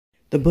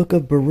The book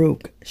of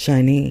Baruch,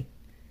 Sheniy,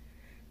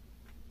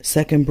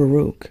 2nd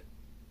Baruch,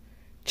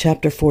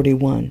 chapter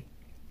 41.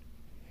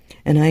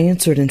 And I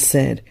answered and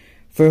said,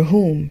 For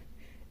whom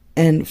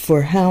and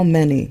for how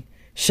many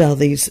shall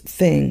these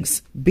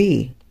things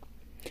be?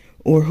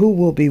 Or who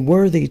will be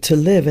worthy to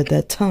live at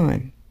that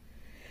time?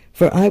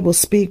 For I will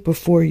speak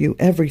before you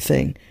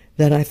everything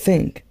that I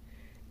think,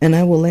 and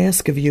I will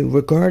ask of you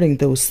regarding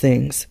those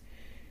things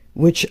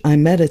which I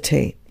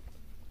meditate.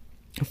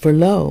 For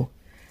lo,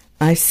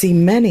 I see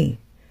many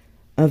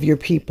of your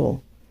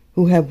people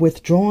who have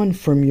withdrawn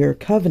from your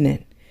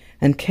covenant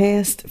and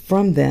cast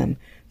from them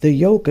the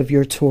yoke of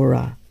your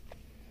Torah.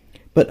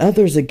 But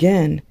others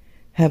again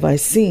have I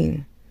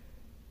seen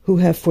who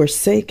have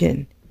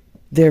forsaken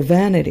their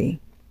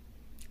vanity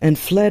and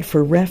fled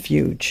for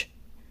refuge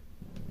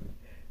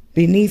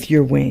beneath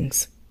your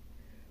wings.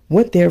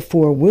 What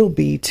therefore will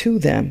be to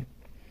them?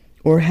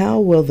 Or how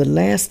will the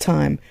last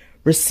time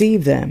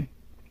receive them?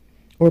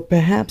 Or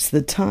perhaps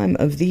the time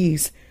of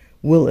these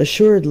will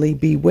assuredly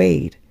be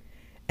weighed,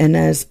 and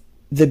as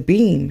the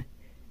beam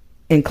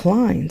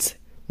inclines,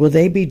 will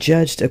they be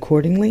judged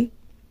accordingly?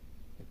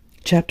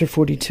 Chapter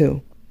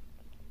 42.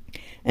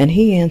 And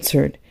he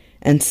answered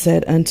and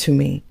said unto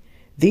me,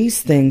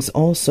 These things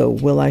also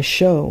will I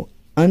show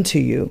unto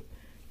you.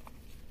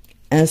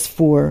 As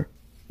for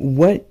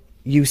what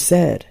you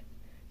said,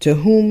 to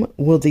whom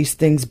will these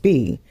things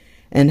be,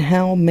 and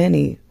how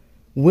many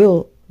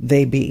will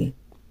they be?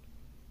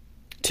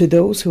 To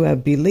those who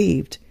have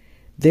believed,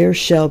 there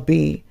shall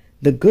be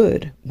the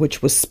good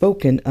which was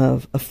spoken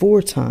of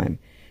aforetime,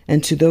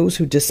 and to those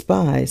who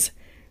despise,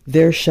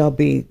 there shall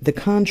be the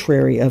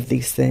contrary of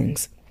these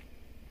things.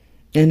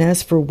 And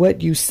as for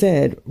what you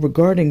said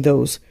regarding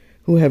those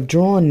who have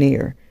drawn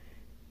near,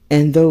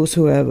 and those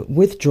who have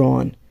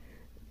withdrawn,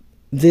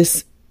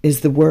 this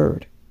is the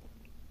word.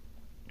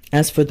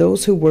 As for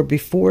those who were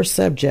before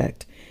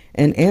subject,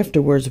 and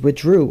afterwards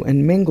withdrew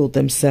and mingled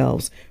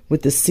themselves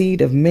with the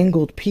seed of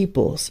mingled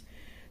peoples,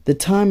 the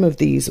time of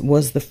these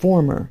was the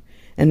former,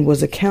 and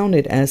was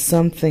accounted as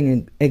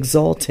something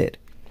exalted.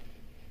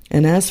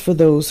 And as for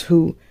those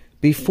who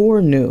before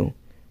knew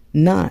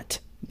not,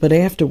 but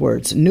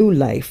afterwards knew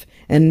life,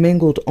 and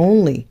mingled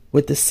only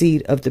with the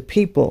seed of the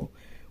people,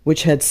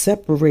 which had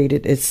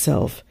separated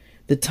itself,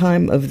 the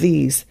time of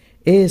these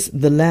is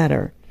the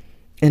latter,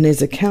 and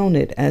is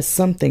accounted as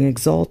something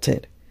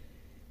exalted.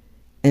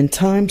 And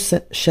time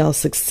shall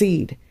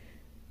succeed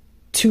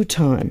to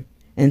time,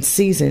 and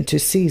season to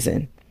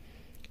season,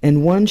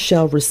 and one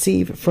shall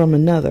receive from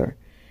another,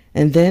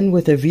 and then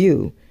with a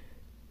view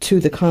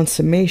to the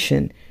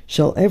consummation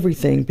shall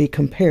everything be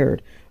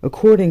compared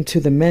according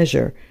to the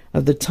measure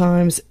of the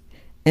times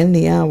and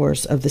the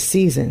hours of the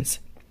seasons.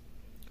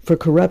 For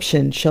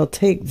corruption shall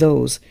take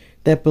those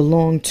that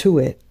belong to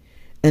it,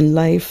 and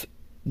life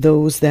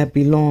those that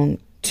belong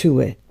to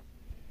it.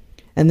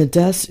 And the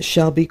dust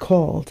shall be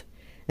called,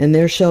 and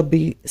there shall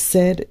be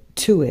said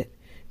to it,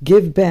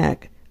 Give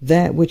back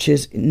that which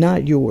is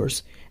not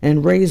yours,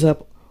 and raise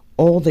up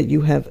all that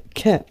you have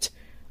kept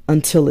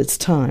until its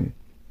time.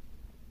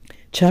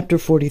 Chapter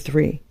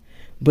 43.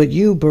 But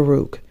you,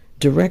 Baruch,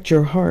 direct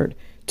your heart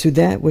to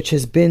that which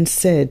has been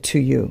said to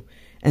you,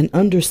 and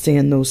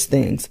understand those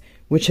things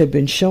which have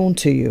been shown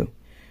to you,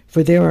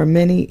 for there are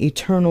many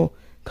eternal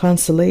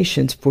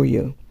consolations for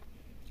you.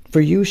 For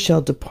you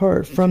shall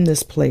depart from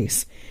this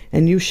place,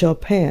 and you shall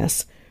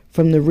pass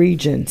from the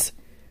regions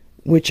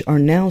which are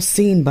now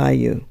seen by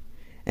you,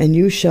 and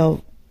you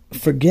shall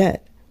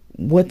forget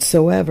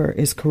whatsoever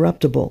is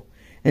corruptible,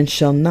 and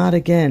shall not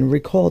again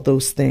recall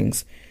those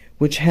things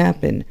which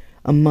happen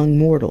among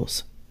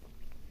mortals.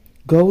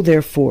 Go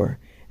therefore,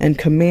 and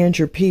command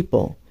your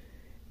people,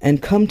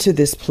 and come to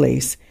this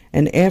place,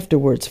 and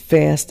afterwards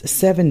fast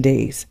 7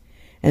 days,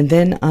 and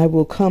then I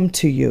will come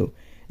to you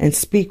and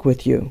speak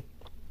with you.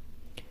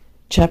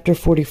 Chapter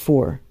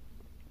 44.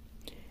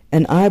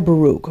 And I,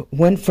 Baruch,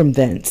 went from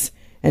thence,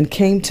 and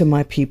came to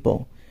my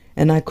people,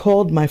 and I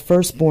called my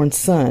firstborn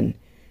son,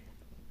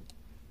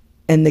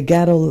 and the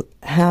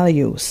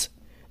Gadolhalios,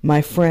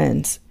 my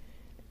friends,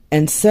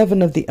 and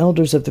 7 of the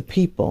elders of the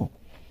people.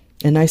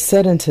 And I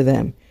said unto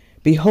them,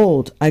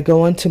 Behold, I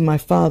go unto my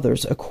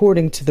fathers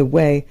according to the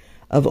way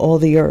of all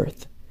the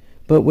earth.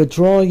 But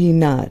withdraw ye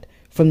not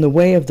from the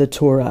way of the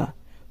Torah,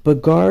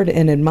 but guard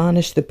and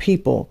admonish the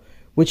people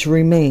which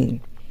remain,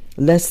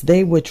 lest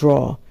they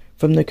withdraw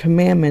from the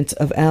commandments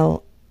of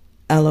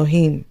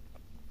Elohim.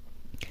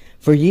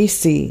 For ye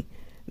see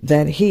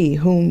that he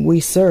whom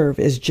we serve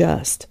is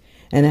just,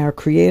 and our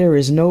Creator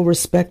is no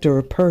respecter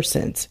of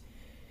persons.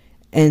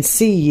 And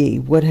see ye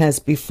what has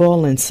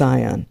befallen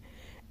Sion,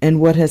 and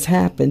what has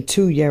happened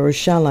to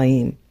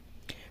Yerushalayim.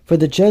 For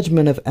the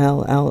judgment of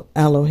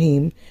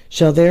Elohim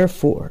shall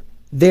therefore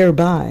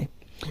thereby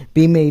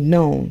be made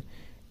known,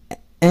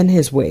 and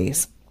his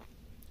ways,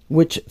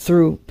 which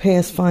through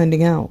past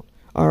finding out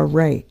are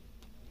right.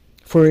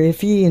 For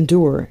if ye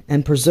endure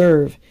and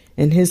persevere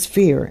in his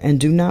fear, and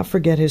do not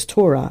forget his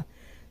Torah,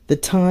 the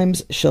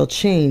times shall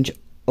change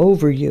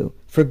over you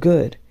for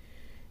good,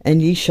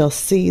 and ye shall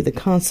see the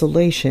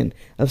consolation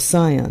of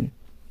Sion,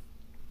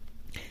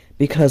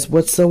 because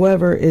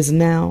whatsoever is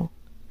now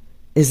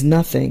is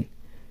nothing,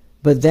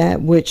 but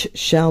that which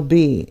shall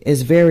be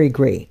is very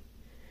great.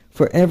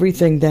 For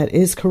everything that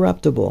is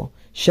corruptible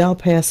shall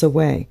pass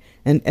away,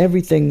 and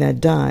everything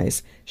that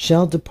dies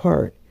shall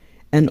depart,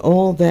 and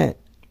all that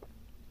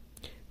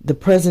the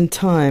present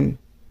time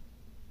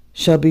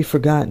shall be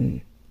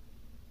forgotten.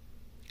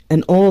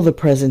 And all the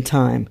present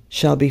time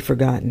shall be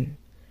forgotten.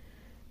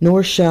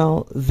 Nor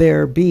shall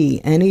there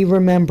be any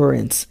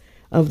remembrance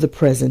of the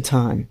present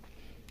time,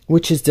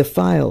 which is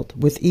defiled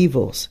with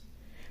evils.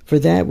 For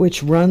that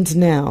which runs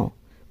now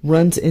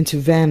runs into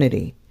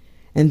vanity,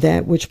 and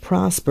that which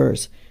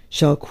prospers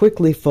shall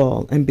quickly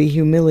fall and be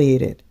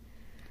humiliated.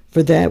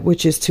 For that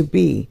which is to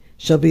be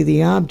shall be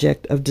the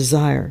object of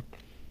desire,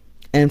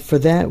 and for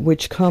that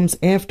which comes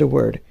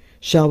afterward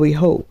shall we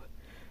hope.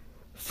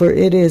 For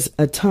it is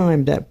a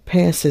time that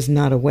passes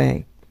not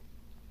away.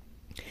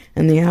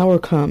 And the hour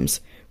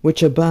comes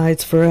which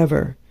abides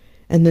forever,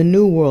 and the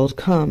new world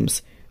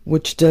comes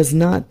which does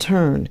not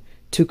turn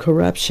to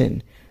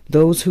corruption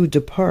those who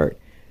depart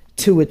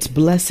to its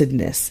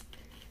blessedness,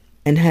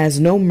 and has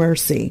no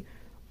mercy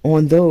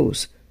on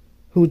those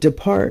who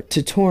depart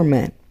to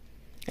torment,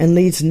 and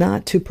leads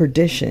not to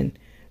perdition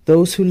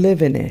those who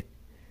live in it.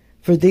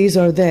 For these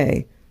are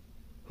they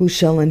who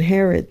shall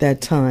inherit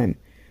that time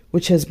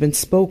which has been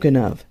spoken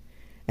of,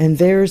 and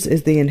theirs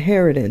is the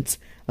inheritance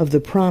of the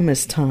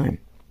promised time.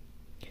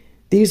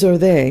 These are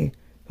they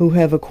who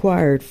have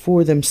acquired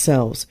for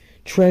themselves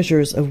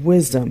treasures of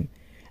wisdom,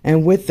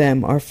 and with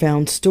them are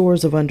found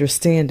stores of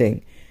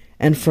understanding,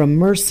 and from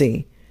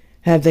mercy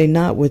have they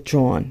not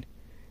withdrawn,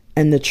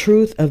 and the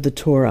truth of the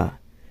Torah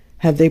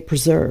have they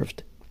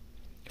preserved.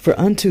 For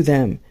unto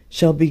them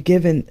shall be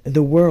given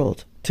the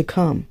world to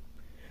come,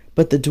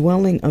 but the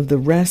dwelling of the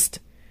rest,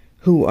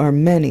 who are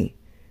many,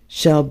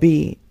 shall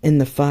be in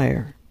the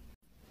fire.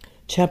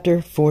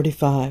 Chapter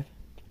 45.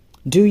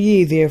 Do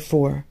ye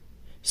therefore,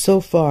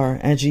 so far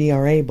as ye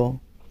are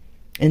able,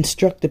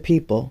 instruct the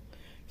people,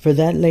 for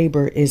that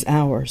labor is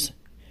ours.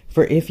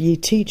 For if ye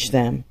teach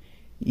them,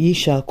 ye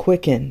shall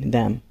quicken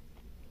them.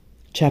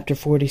 Chapter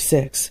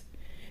 46.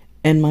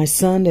 And my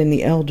son and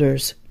the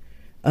elders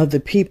of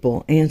the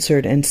people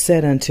answered and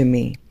said unto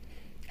me,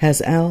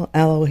 Has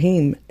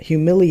Elohim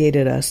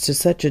humiliated us to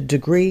such a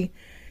degree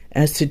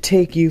as to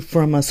take you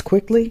from us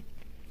quickly?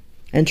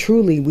 And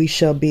truly we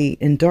shall be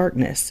in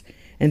darkness,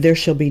 and there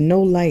shall be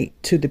no light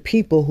to the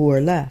people who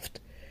are left.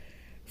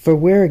 For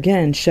where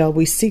again shall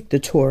we seek the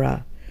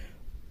Torah,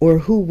 or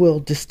who will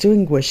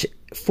distinguish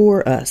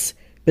for us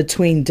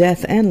between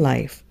death and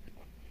life?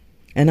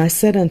 And I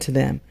said unto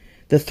them,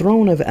 The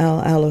throne of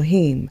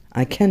Elohim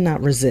I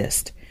cannot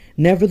resist.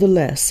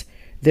 Nevertheless,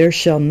 there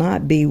shall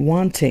not be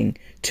wanting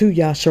to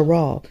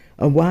Yasharal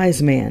a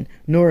wise man,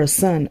 nor a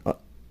son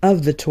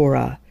of the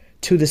Torah,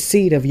 to the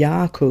seed of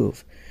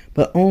Yaakov.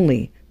 But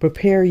only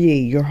prepare ye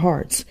your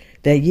hearts,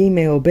 that ye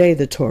may obey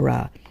the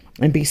Torah,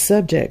 and be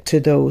subject to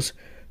those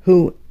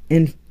who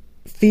in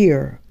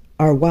fear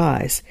are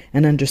wise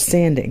and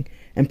understanding,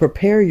 and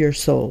prepare your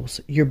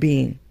souls, your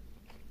being,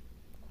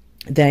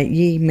 that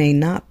ye may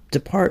not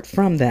depart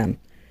from them.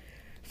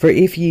 For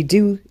if ye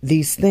do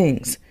these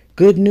things,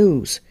 good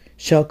news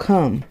shall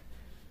come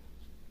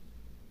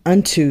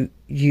unto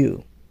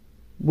you,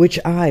 which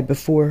I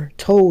before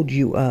told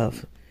you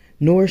of,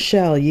 nor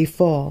shall ye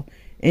fall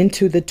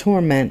into the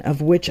torment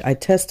of which I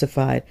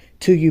testified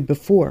to you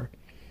before.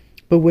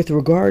 But with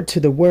regard to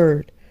the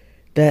word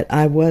that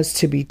I was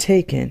to be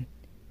taken,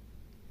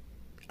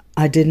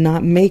 I did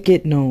not make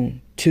it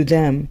known to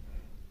them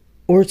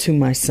or to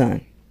my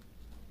son.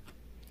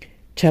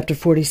 Chapter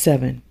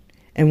 47.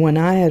 And when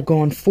I had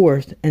gone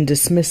forth and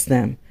dismissed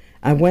them,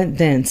 I went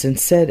thence and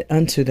said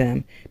unto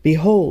them,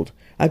 Behold,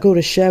 I go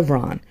to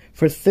Chevron,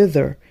 for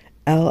thither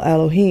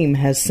Elohim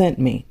has sent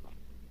me.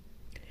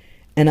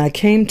 And I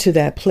came to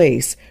that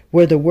place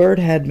where the word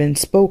had been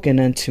spoken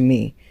unto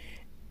me,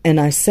 and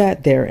I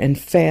sat there and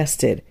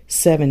fasted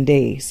 7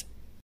 days.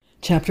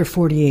 Chapter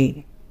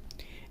 48.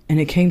 And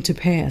it came to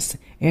pass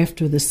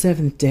after the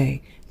 7th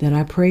day that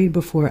I prayed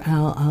before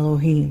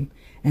Elohim,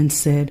 and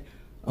said,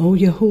 O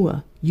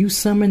Yahuwah, you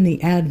summon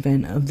the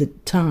advent of the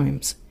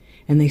times,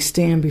 and they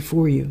stand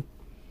before you.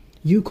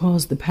 You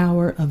cause the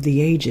power of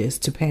the ages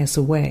to pass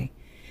away,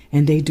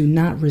 and they do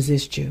not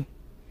resist you.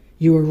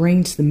 You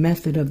arrange the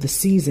method of the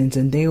seasons,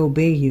 and they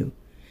obey you.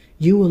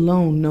 You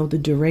alone know the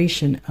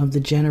duration of the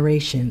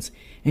generations,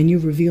 and you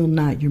reveal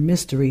not your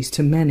mysteries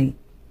to many.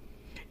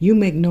 You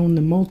make known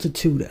the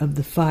multitude of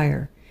the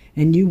fire,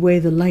 and you weigh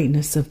the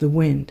lightness of the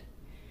wind.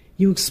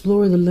 You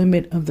explore the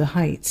limit of the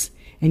heights,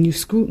 and you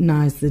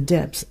scrutinize the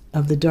depths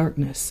of the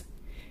darkness.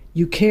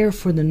 You care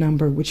for the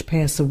number which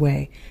pass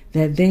away,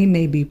 that they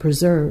may be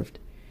preserved,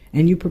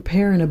 and you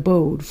prepare an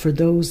abode for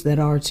those that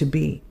are to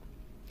be.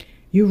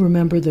 You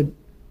remember the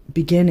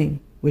beginning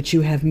which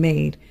you have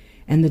made,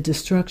 and the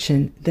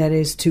destruction that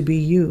is to be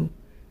you.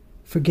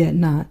 Forget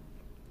not.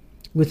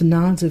 With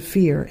nods of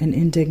fear and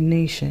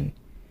indignation,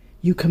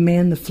 you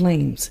command the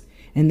flames,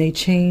 and they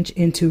change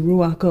into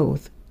ruach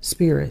oath,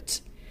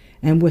 spirits.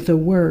 And with a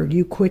word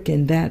you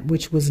quicken that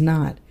which was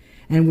not,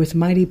 and with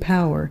mighty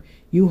power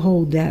you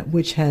hold that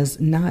which has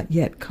not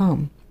yet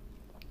come.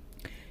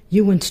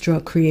 You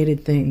instruct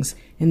created things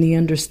in the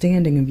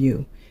understanding of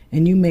you,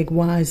 and you make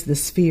wise the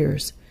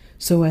spheres,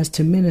 so as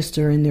to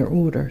minister in their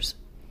orders.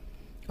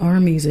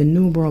 Armies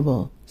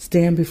innumerable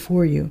stand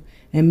before you,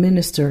 and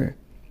minister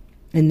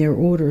in their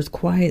orders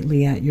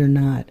quietly at your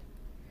nod.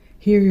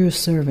 Hear your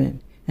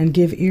servant, and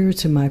give ear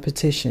to my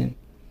petition.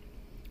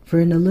 For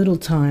in a little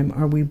time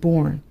are we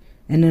born,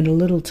 and in a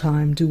little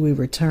time do we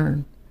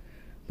return.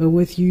 But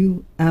with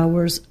you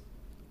hours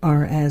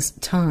are as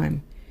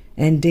time,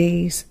 and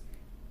days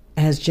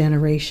as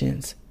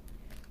generations.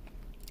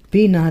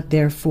 Be not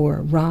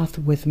therefore wroth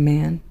with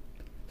man,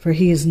 for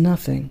he is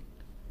nothing,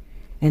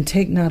 and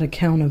take not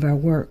account of our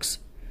works.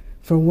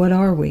 For what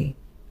are we?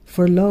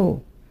 For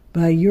lo,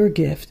 by your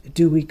gift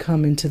do we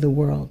come into the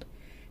world,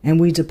 and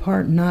we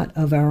depart not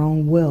of our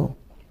own will.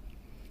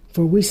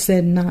 For we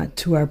said not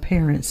to our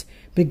parents,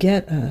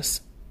 Beget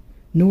us,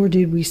 nor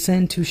did we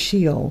send to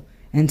Sheol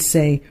and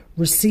say,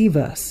 Receive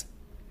us.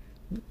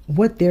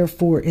 What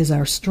therefore is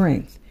our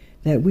strength,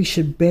 that we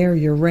should bear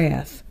your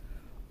wrath?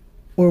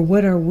 Or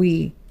what are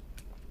we,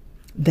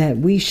 that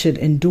we should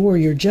endure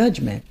your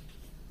judgment?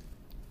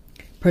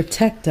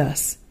 Protect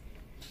us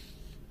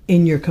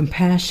in your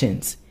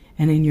compassions,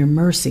 and in your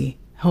mercy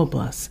help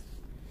us.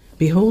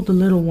 Behold the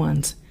little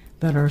ones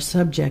that are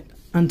subject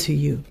unto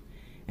you,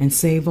 and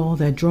save all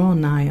that draw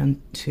nigh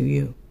unto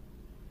you.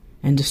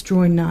 And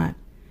destroy not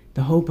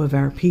the hope of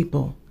our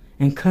people,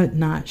 and cut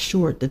not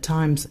short the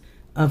times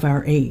of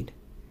our aid.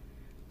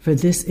 For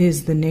this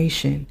is the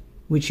nation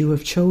which you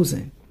have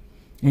chosen,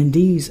 and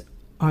these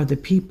are the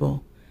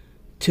people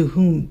to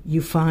whom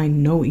you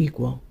find no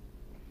equal.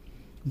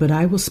 But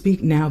I will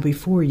speak now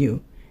before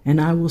you, and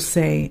I will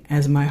say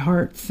as my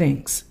heart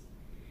thinks.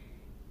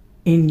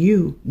 In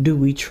you do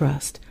we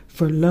trust,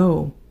 for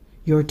lo,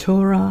 your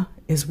Torah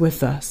is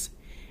with us,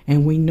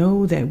 and we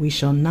know that we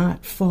shall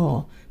not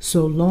fall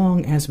so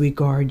long as we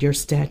guard your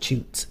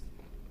statutes.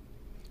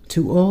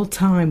 To all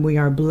time we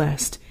are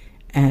blessed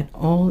at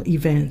all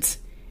events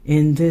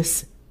in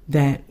this,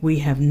 that we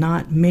have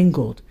not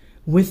mingled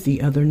with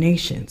the other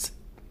nations.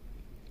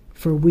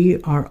 For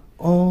we are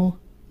all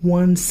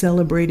one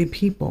celebrated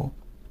people,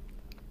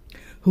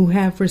 who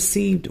have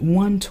received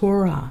one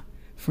Torah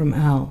from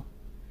Al,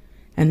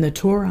 and the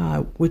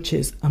Torah which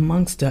is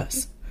amongst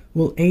us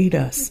will aid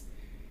us,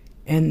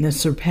 and the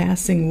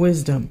surpassing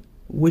wisdom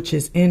which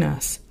is in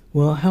us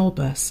will help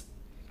us.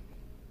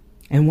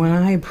 And when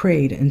I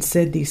prayed and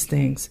said these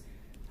things,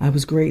 I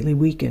was greatly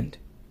weakened.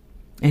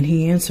 And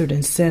he answered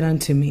and said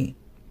unto me,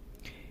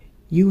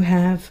 You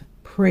have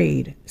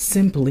prayed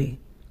simply,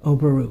 O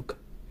Baruch,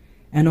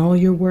 and all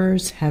your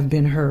words have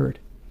been heard.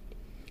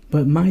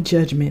 But my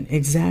judgment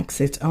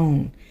exacts its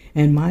own,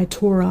 and my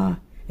Torah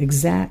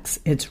exacts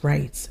its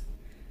rights.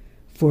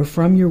 For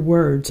from your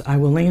words I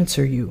will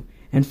answer you,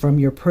 and from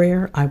your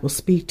prayer I will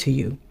speak to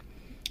you.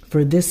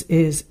 For this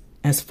is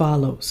as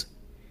follows.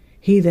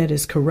 He that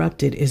is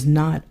corrupted is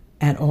not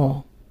at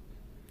all.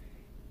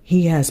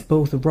 He has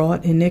both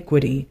wrought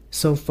iniquity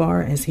so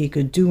far as he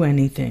could do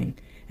anything,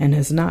 and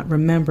has not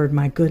remembered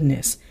my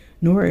goodness,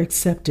 nor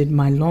accepted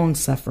my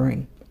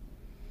long-suffering.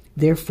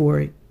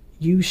 Therefore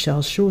you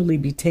shall surely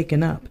be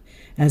taken up,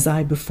 as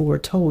I before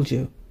told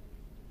you.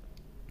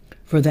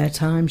 For that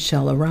time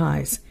shall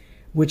arise,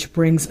 which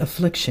brings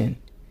affliction,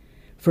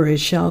 for it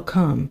shall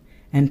come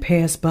and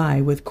pass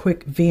by with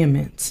quick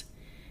vehemence,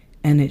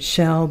 and it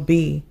shall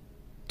be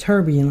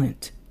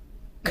turbulent,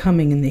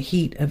 coming in the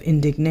heat of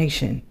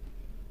indignation.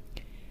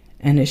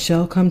 And it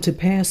shall come to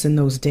pass in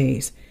those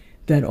days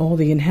that all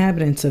the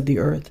inhabitants of the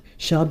earth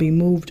shall be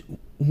moved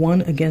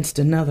one against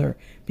another,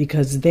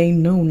 because they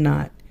know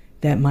not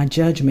that my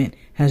judgment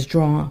has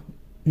drawn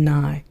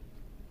nigh.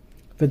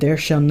 For there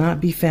shall not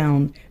be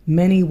found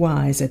many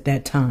wise at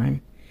that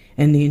time,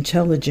 and the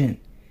intelligent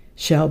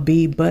shall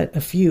be but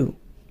a few.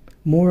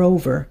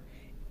 Moreover,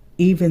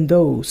 even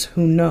those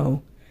who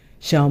know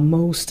shall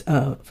most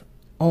of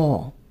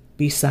all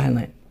be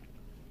silent.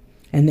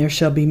 And there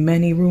shall be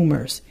many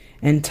rumors,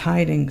 and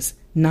tidings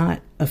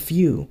not a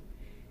few,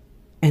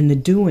 and the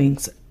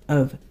doings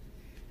of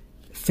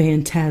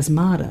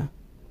phantasmata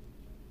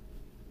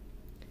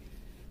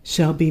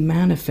shall be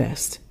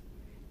manifest,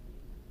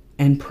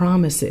 and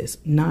promises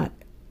not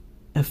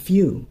a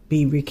few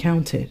be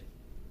recounted.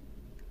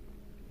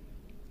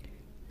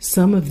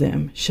 Some of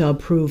them shall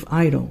prove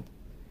idle,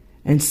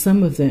 and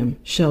some of them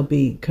shall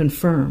be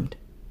confirmed,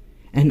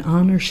 and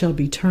honor shall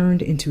be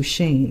turned into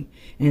shame,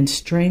 and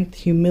strength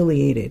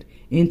humiliated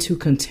into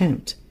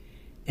contempt,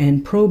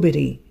 and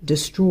probity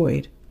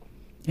destroyed,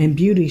 and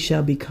beauty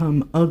shall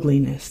become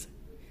ugliness.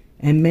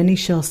 And many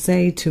shall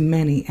say to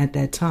many at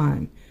that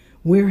time,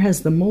 Where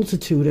has the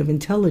multitude of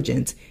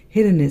intelligence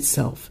hidden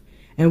itself,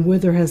 and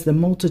whither has the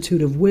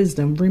multitude of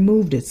wisdom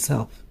removed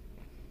itself?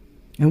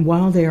 And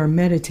while they are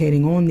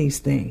meditating on these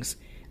things,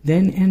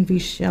 then envy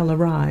shall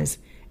arise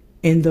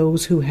in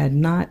those who had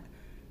not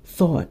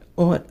thought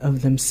aught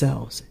of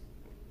themselves.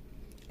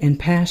 And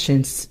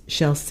passion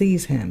shall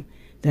seize him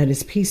that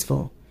is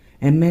peaceful,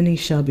 and many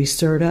shall be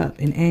stirred up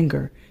in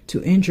anger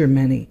to injure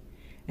many,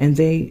 and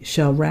they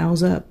shall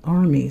rouse up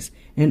armies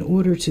in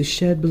order to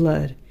shed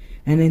blood,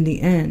 and in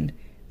the end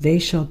they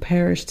shall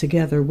perish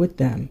together with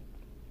them.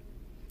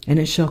 And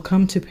it shall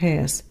come to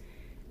pass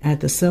at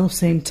the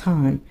selfsame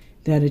time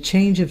that a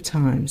change of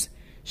times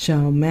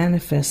shall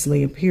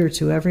manifestly appear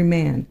to every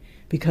man,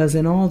 because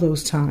in all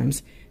those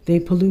times they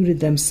polluted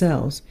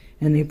themselves,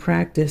 and they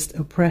practiced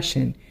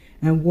oppression,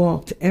 and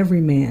walked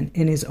every man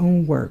in his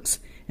own works,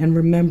 and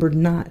remembered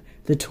not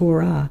the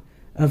Torah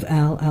of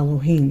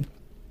Elohim.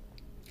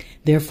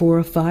 Therefore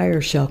a fire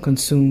shall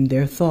consume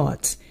their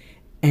thoughts,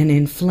 and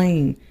in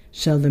flame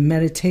shall the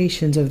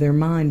meditations of their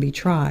mind be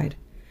tried.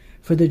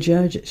 For the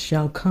judge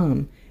shall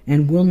come,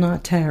 and will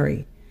not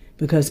tarry,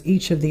 because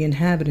each of the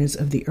inhabitants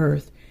of the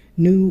earth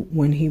knew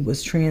when he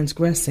was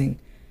transgressing,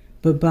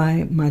 but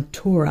by my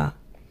Torah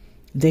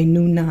they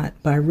knew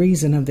not by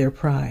reason of their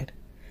pride.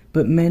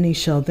 But many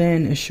shall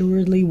then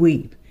assuredly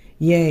weep,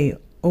 yea,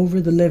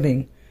 over the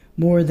living,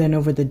 more than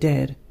over the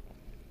dead.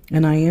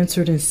 And I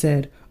answered and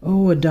said,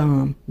 O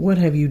Adam, what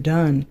have you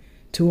done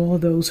to all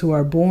those who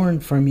are born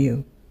from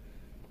you?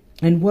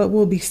 And what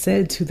will be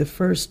said to the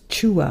first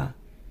Chua,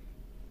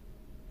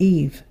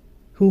 Eve,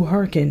 who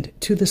hearkened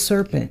to the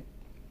serpent?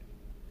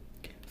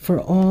 For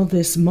all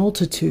this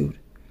multitude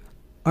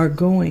are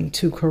going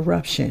to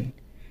corruption,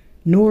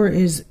 nor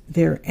is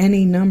there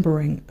any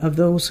numbering of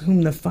those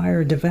whom the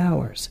fire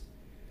devours.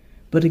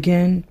 But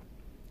again,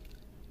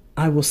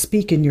 I will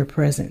speak in your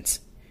presence.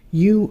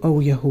 You, O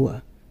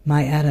Yahuwah,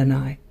 my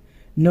Adonai,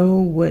 know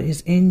what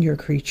is in your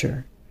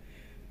creature.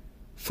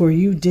 For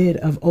you did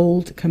of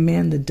old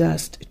command the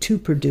dust to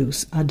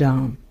produce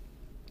Adam.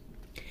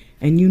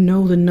 And you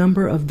know the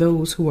number of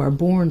those who are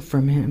born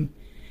from him,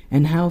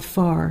 and how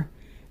far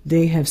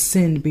they have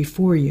sinned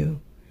before you,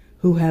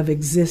 who have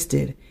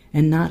existed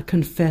and not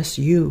confessed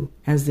you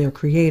as their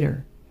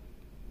creator.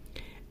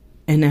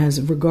 And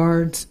as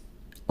regards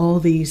all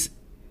these,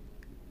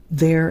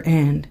 their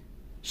end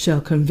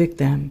shall convict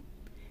them,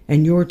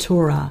 and your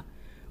Torah,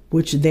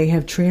 which they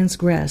have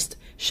transgressed,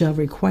 shall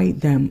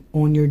requite them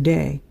on your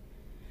day.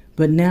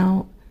 But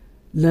now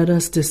let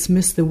us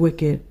dismiss the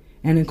wicked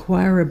and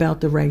inquire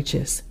about the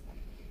righteous.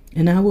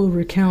 And I will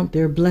recount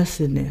their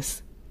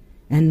blessedness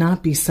and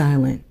not be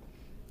silent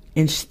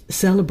in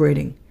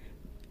celebrating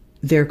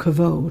their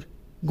kavod,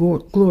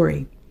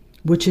 glory,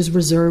 which is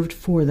reserved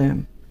for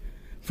them.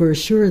 For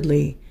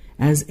assuredly,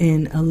 as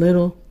in a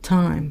little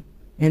time,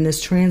 in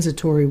this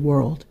transitory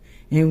world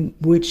in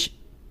which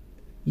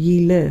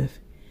ye live,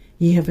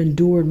 ye have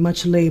endured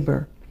much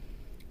labor,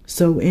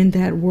 so in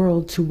that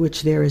world to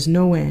which there is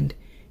no end,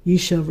 ye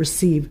shall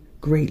receive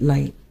great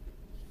light.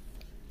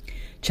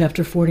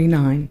 Chapter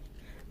 49.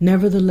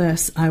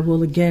 Nevertheless, I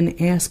will again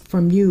ask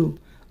from you,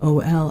 O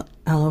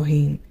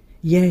Elohim,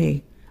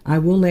 yea, I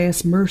will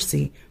ask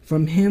mercy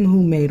from him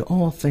who made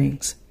all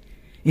things.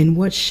 In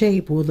what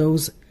shape will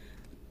those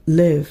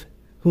live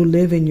who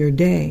live in your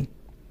day?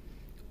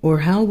 Or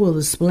how will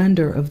the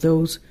splendor of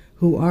those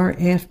who are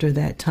after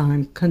that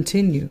time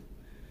continue?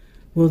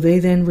 Will they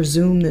then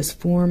resume this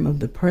form of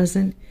the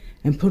present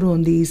and put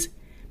on these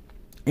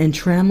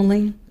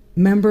entrammeling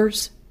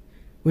members,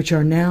 which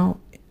are now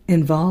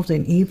involved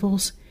in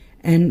evils,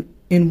 and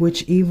in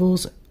which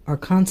evils are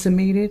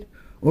consummated?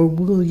 Or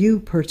will you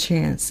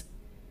perchance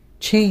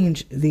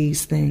change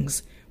these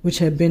things which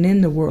have been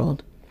in the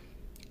world,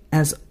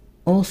 as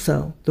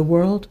also the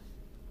world?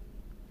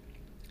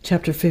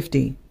 Chapter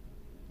 50.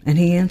 And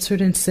he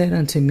answered and said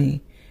unto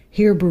me,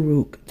 Hear,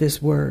 Baruch,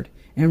 this word,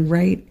 and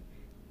write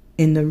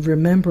in the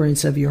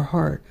remembrance of your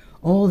heart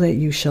all that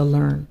you shall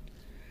learn.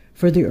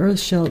 For the earth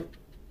shall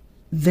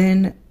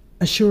then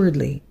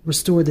assuredly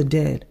restore the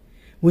dead,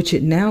 which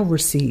it now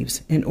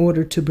receives, in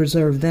order to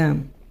preserve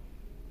them.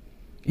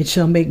 It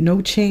shall make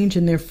no change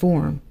in their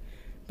form,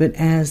 but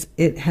as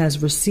it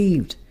has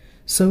received,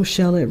 so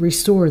shall it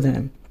restore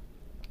them.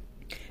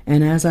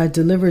 And as I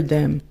delivered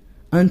them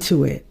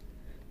unto it,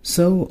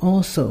 so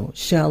also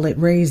shall it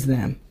raise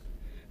them.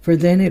 For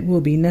then it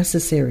will be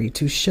necessary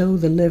to show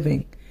the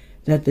living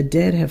that the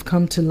dead have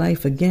come to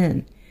life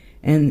again,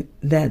 and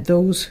that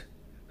those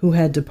who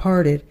had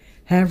departed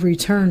have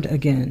returned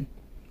again.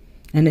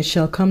 And it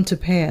shall come to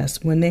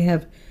pass, when they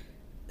have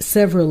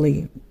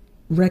severally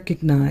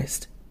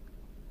recognized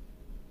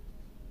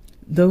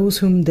those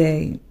whom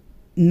they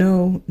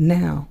know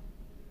now,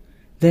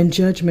 then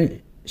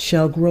judgment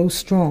shall grow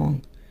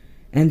strong,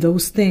 and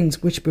those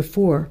things which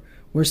before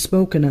were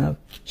spoken of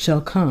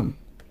shall come.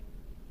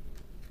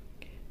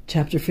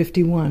 Chapter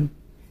 51.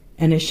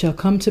 And it shall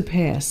come to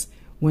pass,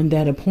 when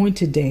that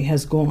appointed day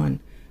has gone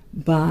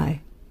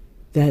by,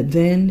 that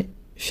then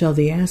shall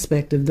the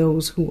aspect of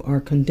those who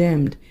are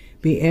condemned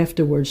be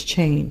afterwards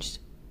changed,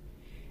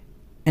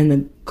 and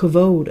the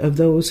kavod of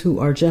those who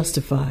are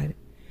justified.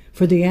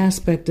 For the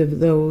aspect of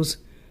those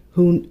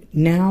who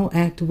now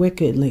act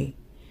wickedly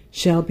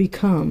shall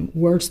become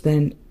worse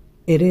than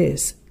it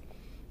is,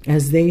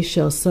 as they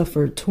shall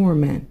suffer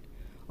torment.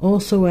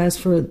 Also as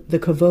for the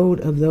kavod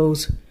of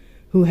those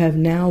who have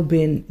now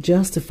been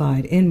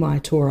justified in my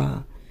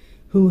Torah,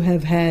 who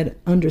have had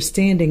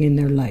understanding in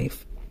their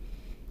life,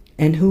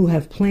 and who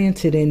have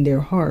planted in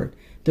their heart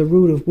the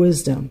root of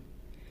wisdom.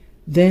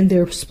 Then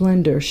their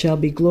splendor shall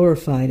be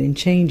glorified in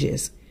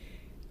changes,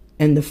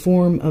 and the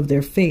form of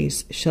their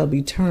face shall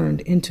be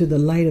turned into the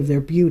light of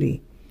their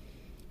beauty,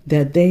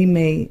 that they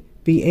may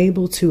be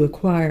able to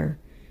acquire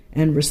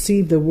and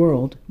receive the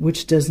world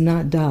which does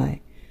not die,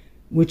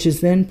 which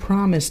is then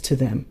promised to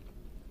them.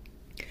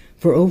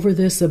 For over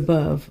this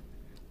above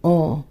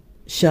all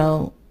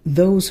shall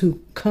those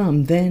who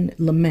come then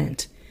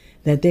lament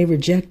that they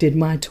rejected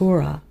my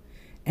Torah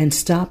and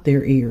stopped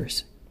their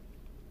ears,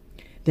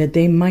 that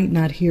they might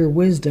not hear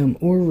wisdom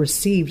or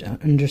receive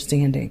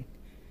understanding.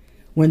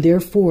 When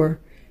therefore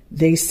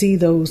they see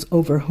those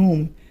over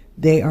whom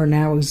they are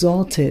now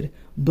exalted,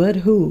 but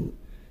who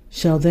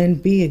shall then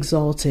be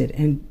exalted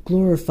and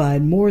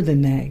glorified more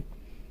than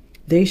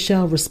they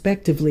shall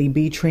respectively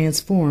be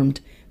transformed,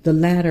 the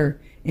latter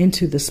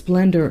into the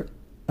splendor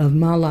of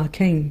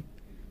Malachim,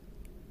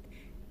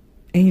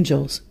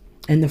 angels,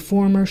 and the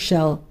former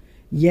shall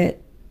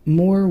yet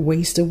more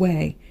waste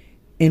away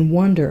in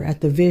wonder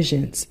at the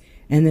visions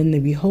and in the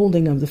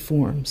beholding of the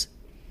forms.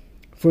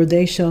 For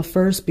they shall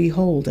first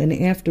behold and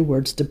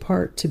afterwards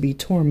depart to be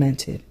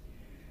tormented.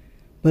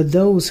 But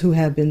those who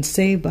have been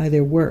saved by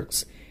their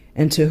works,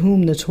 and to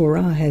whom the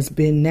Torah has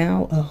been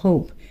now a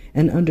hope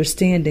and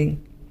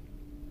understanding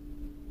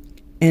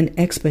and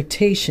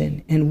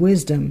expectation and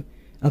wisdom,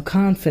 a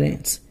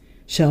confidence,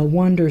 shall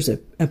wonders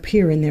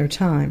appear in their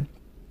time.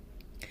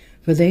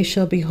 For they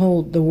shall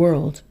behold the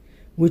world,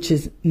 which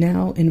is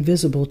now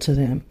invisible to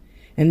them,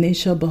 and they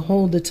shall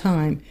behold the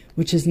time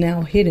which is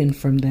now hidden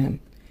from them,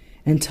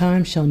 and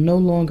time shall no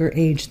longer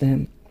age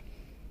them.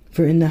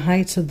 For in the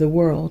heights of the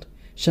world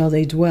shall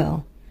they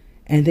dwell,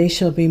 and they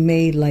shall be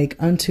made like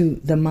unto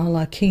the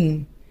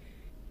Malachim,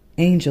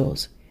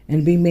 angels,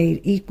 and be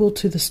made equal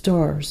to the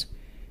stars,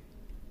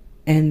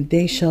 and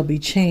they shall be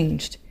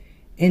changed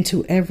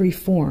into every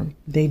form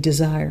they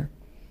desire,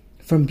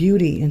 from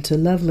beauty into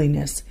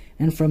loveliness,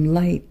 and from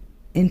light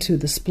into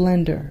the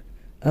splendor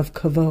of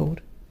kavod.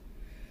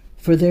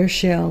 For there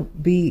shall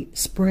be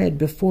spread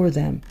before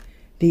them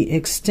the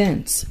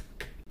extents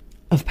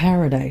of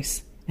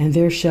paradise, and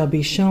there shall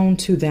be shown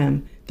to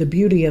them the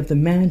beauty of the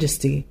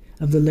majesty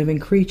of the living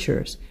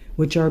creatures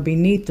which are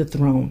beneath the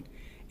throne,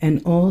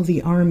 and all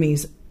the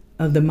armies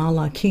of the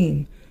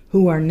Malachim,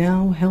 who are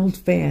now held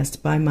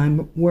fast by my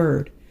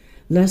word,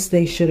 lest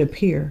they should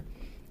appear,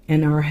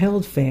 and are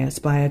held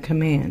fast by a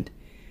command,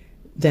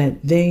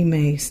 that they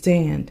may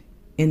stand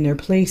in their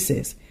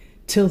places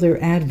till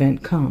their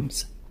advent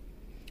comes.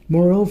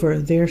 Moreover,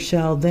 there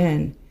shall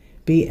then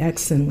be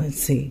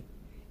excellency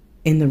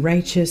in the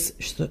righteous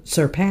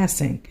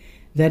surpassing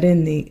that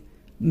in the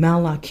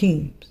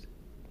Malachim.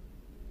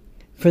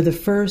 For the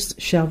first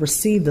shall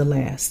receive the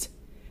last,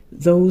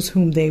 those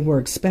whom they were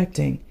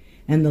expecting,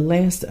 and the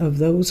last of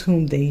those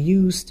whom they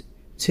used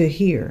to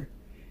hear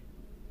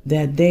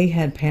that they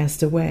had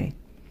passed away.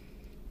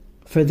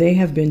 For they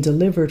have been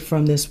delivered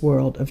from this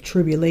world of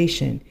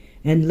tribulation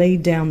and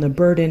laid down the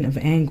burden of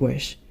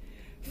anguish.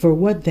 For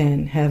what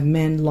then have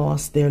men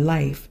lost their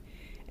life,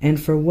 and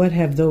for what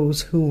have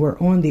those who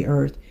were on the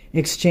earth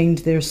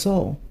exchanged their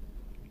soul?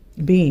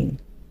 Being.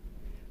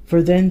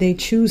 For then they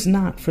choose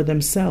not for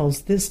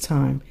themselves this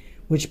time,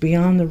 which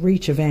beyond the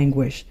reach of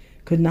anguish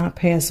could not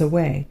pass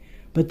away,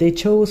 but they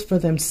chose for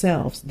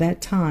themselves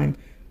that time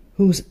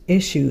whose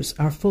issues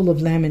are full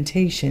of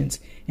lamentations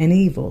and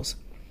evils.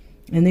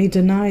 And they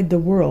denied the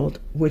world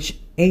which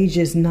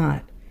ages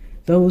not,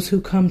 those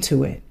who come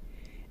to it,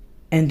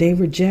 and they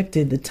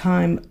rejected the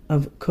time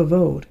of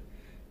kavod,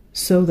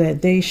 so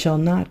that they shall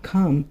not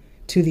come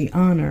to the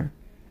honor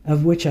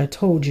of which I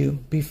told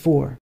you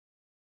before.